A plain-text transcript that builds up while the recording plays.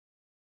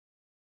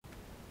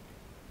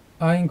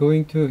I'm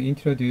going to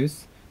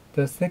introduce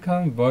the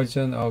second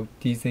version of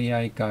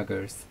DJI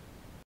Goggles.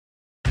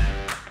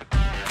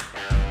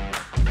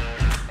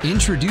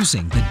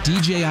 Introducing the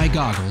DJI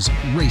Goggles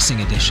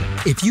Racing Edition.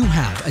 If you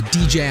have a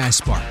DJI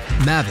Spark,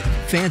 Mavic,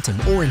 Phantom,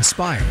 or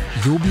Inspire,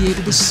 you'll be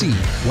able to see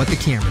what the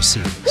camera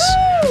sees.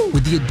 Woo!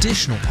 With the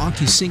additional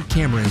OcuSync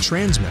camera and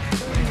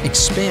transmitter,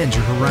 expand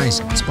your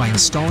horizons by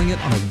installing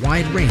it on a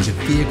wide range of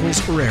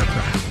vehicles or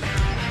aircraft.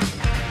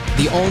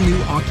 The all-new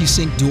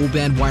OcuSync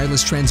dual-band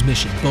wireless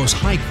transmission boasts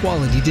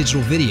high-quality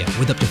digital video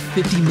with up to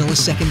 50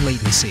 millisecond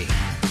latency.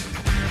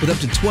 With up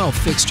to 12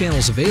 fixed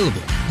channels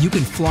available, you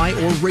can fly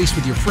or race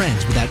with your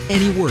friends without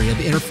any worry of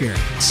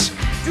interference.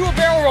 Do a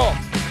barrel roll!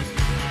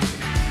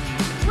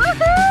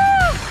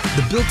 Woohoo!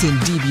 The built-in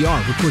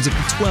DVR records up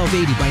to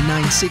 1280 by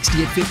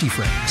 960 at 50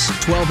 frames,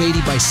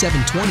 1280 by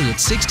 720 at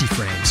 60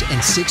 frames,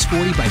 and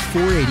 640 by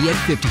 480 at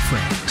 50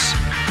 frames.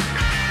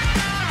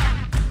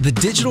 The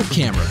digital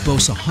camera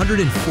boasts a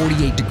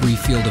 148-degree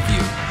field of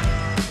view,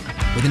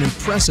 with an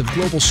impressive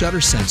global shutter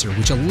sensor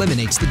which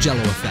eliminates the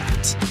jello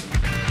effect.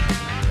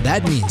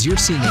 That means you're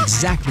seeing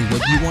exactly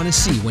what you want to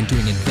see when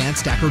doing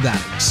advanced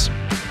acrobatics.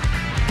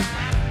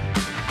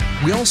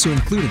 We also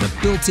included a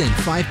built-in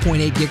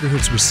 5.8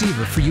 GHz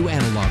receiver for you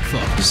analog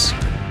folks.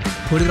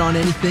 Put it on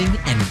anything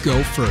and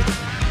go further.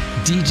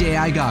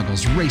 DJI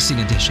Goggles Racing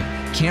Edition.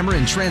 Camera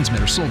and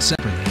transmitter sold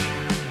separately.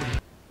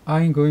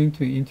 I'm going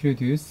to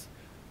introduce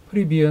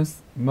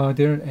previous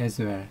model as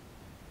well,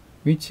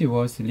 which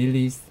was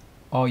released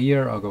a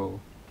year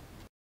ago.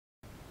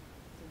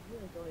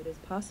 It is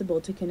possible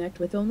to connect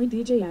with only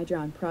DJI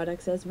drone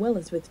products as well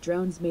as with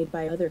drones made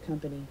by other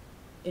company.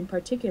 In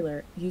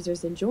particular,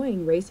 users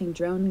enjoying racing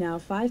drone now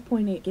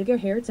 5.8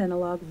 GHz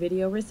analog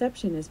video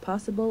reception is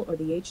possible, or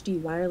the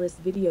HD wireless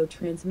video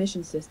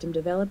transmission system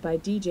developed by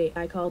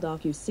DJI called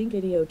OcuSync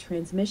ideo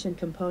transmission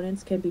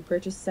components can be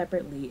purchased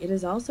separately. It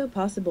is also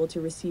possible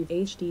to receive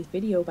HD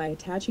video by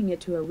attaching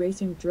it to a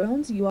racing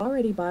drones you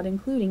already bought,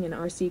 including an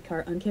RC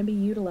car, and can be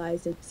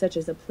utilized such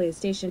as a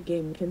PlayStation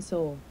game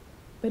console.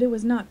 But it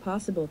was not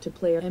possible to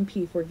play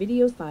MP4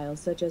 video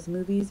files such as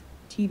movies,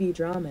 TV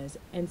dramas,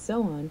 and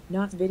so on,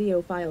 not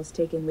video files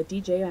taken with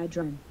DJI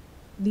drone.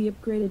 The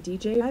upgraded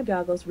DJI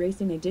Goggles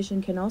Racing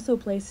Edition can also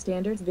play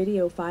standard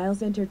video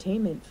files.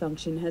 Entertainment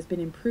function has been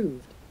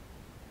improved.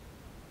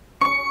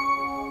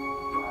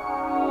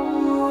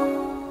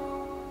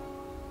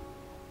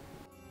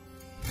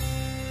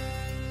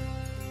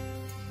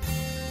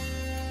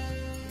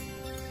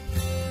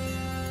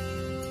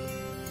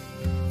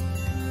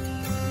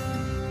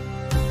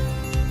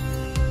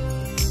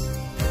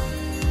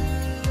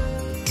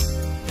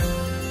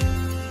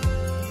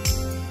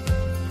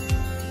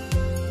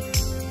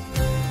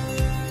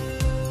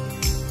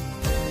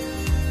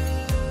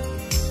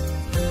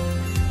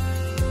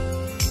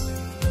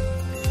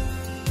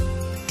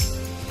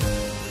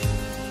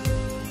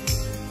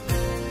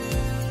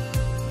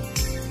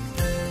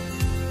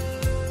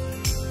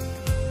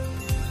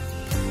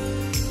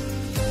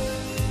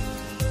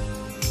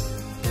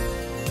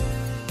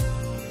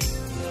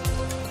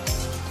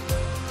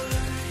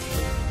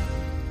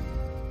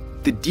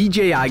 The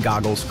DJI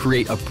goggles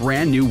create a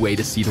brand new way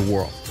to see the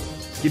world,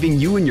 giving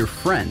you and your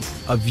friends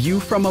a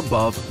view from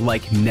above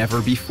like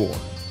never before.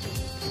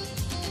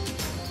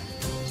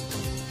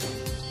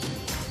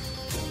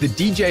 The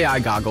DJI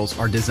goggles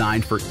are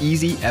designed for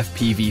easy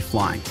FPV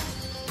flying,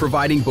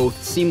 providing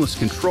both seamless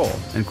control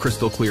and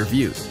crystal clear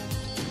views.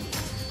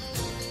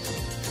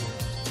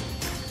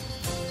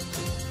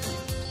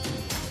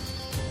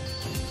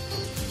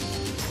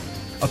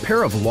 A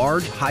pair of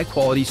large,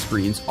 high-quality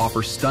screens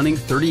offer stunning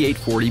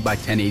 3840 by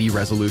 1080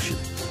 resolution,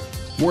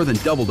 more than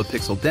double the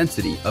pixel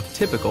density of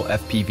typical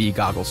FPV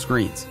goggle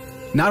screens.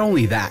 Not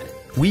only that,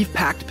 we've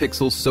packed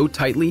pixels so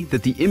tightly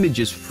that the image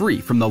is free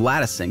from the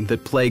latticing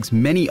that plagues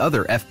many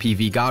other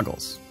FPV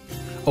goggles.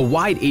 A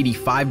wide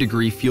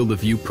 85-degree field of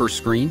view per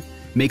screen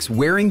makes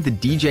wearing the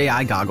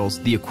DJI goggles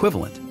the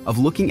equivalent of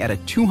looking at a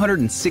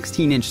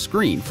 216-inch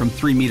screen from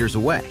 3 meters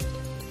away,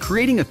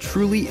 creating a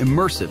truly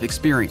immersive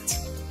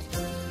experience.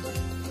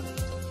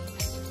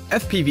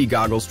 FPV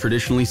goggles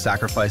traditionally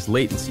sacrifice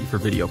latency for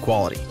video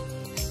quality.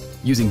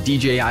 Using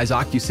DJI's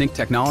OcuSync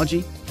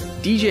technology,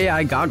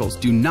 DJI goggles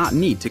do not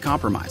need to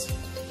compromise.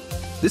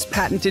 This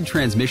patented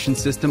transmission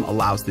system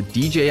allows the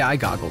DJI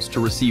goggles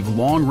to receive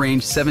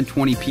long-range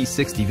 720p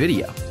 60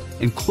 video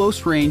and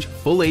close-range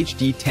Full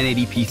HD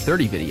 1080p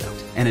 30 video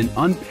and an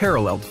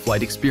unparalleled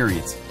flight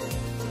experience.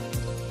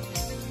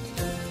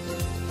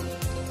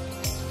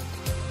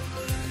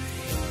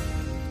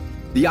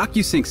 The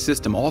OcuSync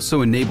system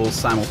also enables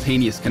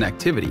simultaneous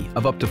connectivity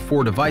of up to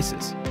 4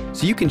 devices,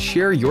 so you can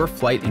share your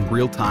flight in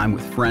real time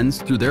with friends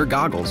through their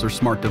goggles or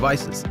smart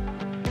devices.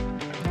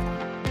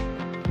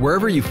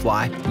 Wherever you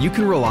fly, you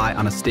can rely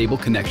on a stable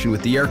connection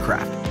with the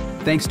aircraft,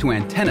 thanks to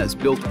antennas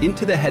built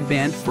into the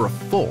headband for a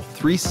full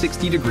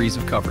 360 degrees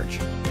of coverage.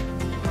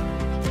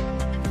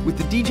 With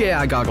the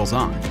DJI goggles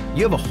on,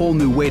 you have a whole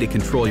new way to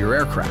control your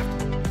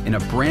aircraft in a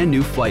brand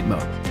new flight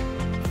mode,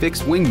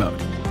 fixed wing mode,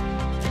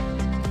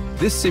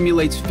 This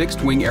simulates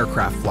fixed-wing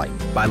aircraft flight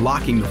by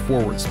locking the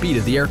forward speed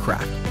of the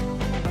aircraft.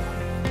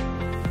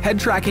 Head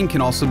tracking can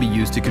also be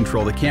used to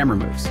control the camera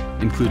moves,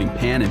 including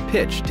pan and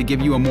pitch to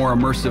give you a more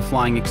immersive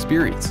flying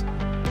experience.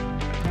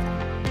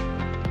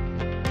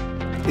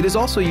 It is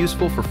also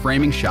useful for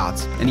framing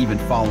shots and even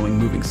following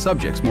moving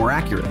subjects more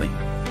accurately.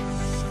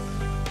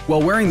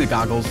 While wearing the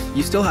goggles,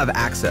 you still have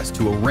access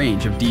to a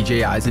range of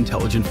DJI's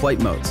intelligent flight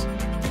modes.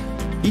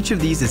 Each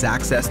of these is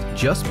accessed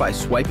just by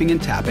swiping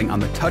and tapping on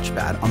the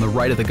touchpad on the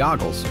right of the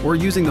goggles or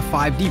using the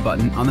 5D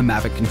button on the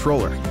Mavic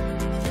controller.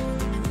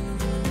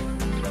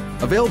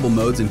 Available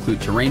modes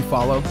include terrain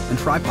follow and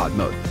tripod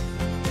mode.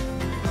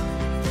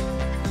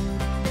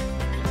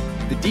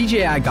 The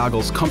DJI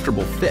Goggles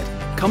Comfortable Fit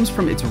comes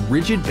from its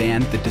rigid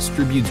band that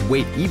distributes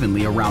weight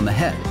evenly around the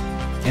head,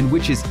 and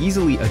which is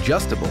easily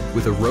adjustable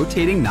with a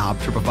rotating knob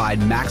to provide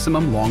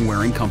maximum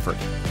long-wearing comfort.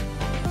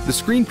 The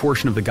screen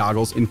portion of the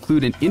goggles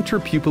include an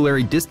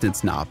interpupillary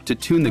distance knob to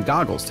tune the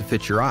goggles to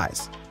fit your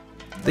eyes.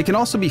 They can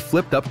also be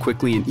flipped up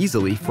quickly and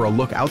easily for a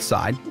look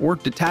outside or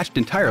detached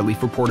entirely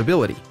for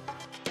portability.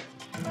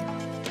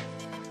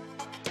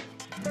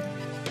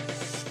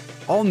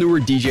 All newer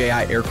DJI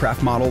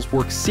aircraft models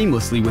work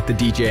seamlessly with the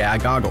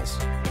DJI goggles.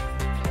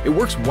 It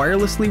works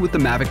wirelessly with the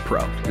Mavic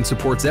Pro and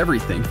supports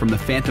everything from the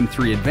Phantom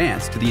 3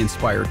 Advanced to the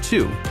Inspire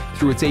 2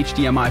 through its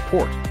HDMI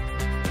port.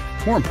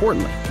 More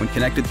importantly, when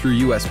connected through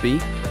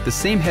USB, the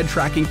same head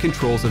tracking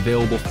controls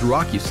available through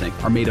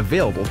OcuSync are made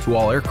available to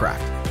all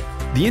aircraft.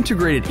 The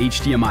integrated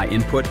HDMI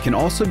input can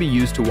also be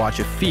used to watch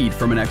a feed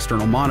from an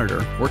external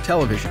monitor or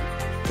television,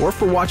 or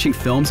for watching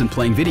films and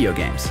playing video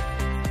games.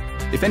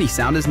 If any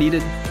sound is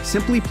needed,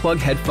 simply plug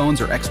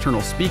headphones or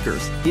external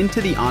speakers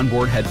into the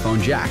onboard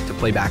headphone jack to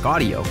play back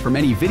audio from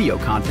any video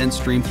content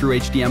streamed through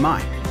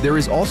HDMI. There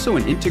is also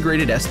an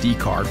integrated SD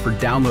card for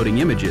downloading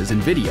images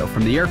and video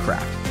from the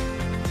aircraft.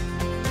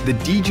 The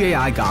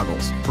DJI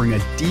goggles bring a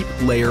deep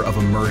layer of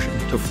immersion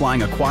to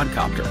flying a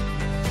quadcopter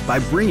by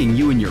bringing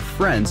you and your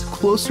friends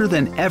closer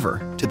than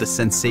ever to the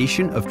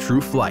sensation of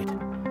true flight.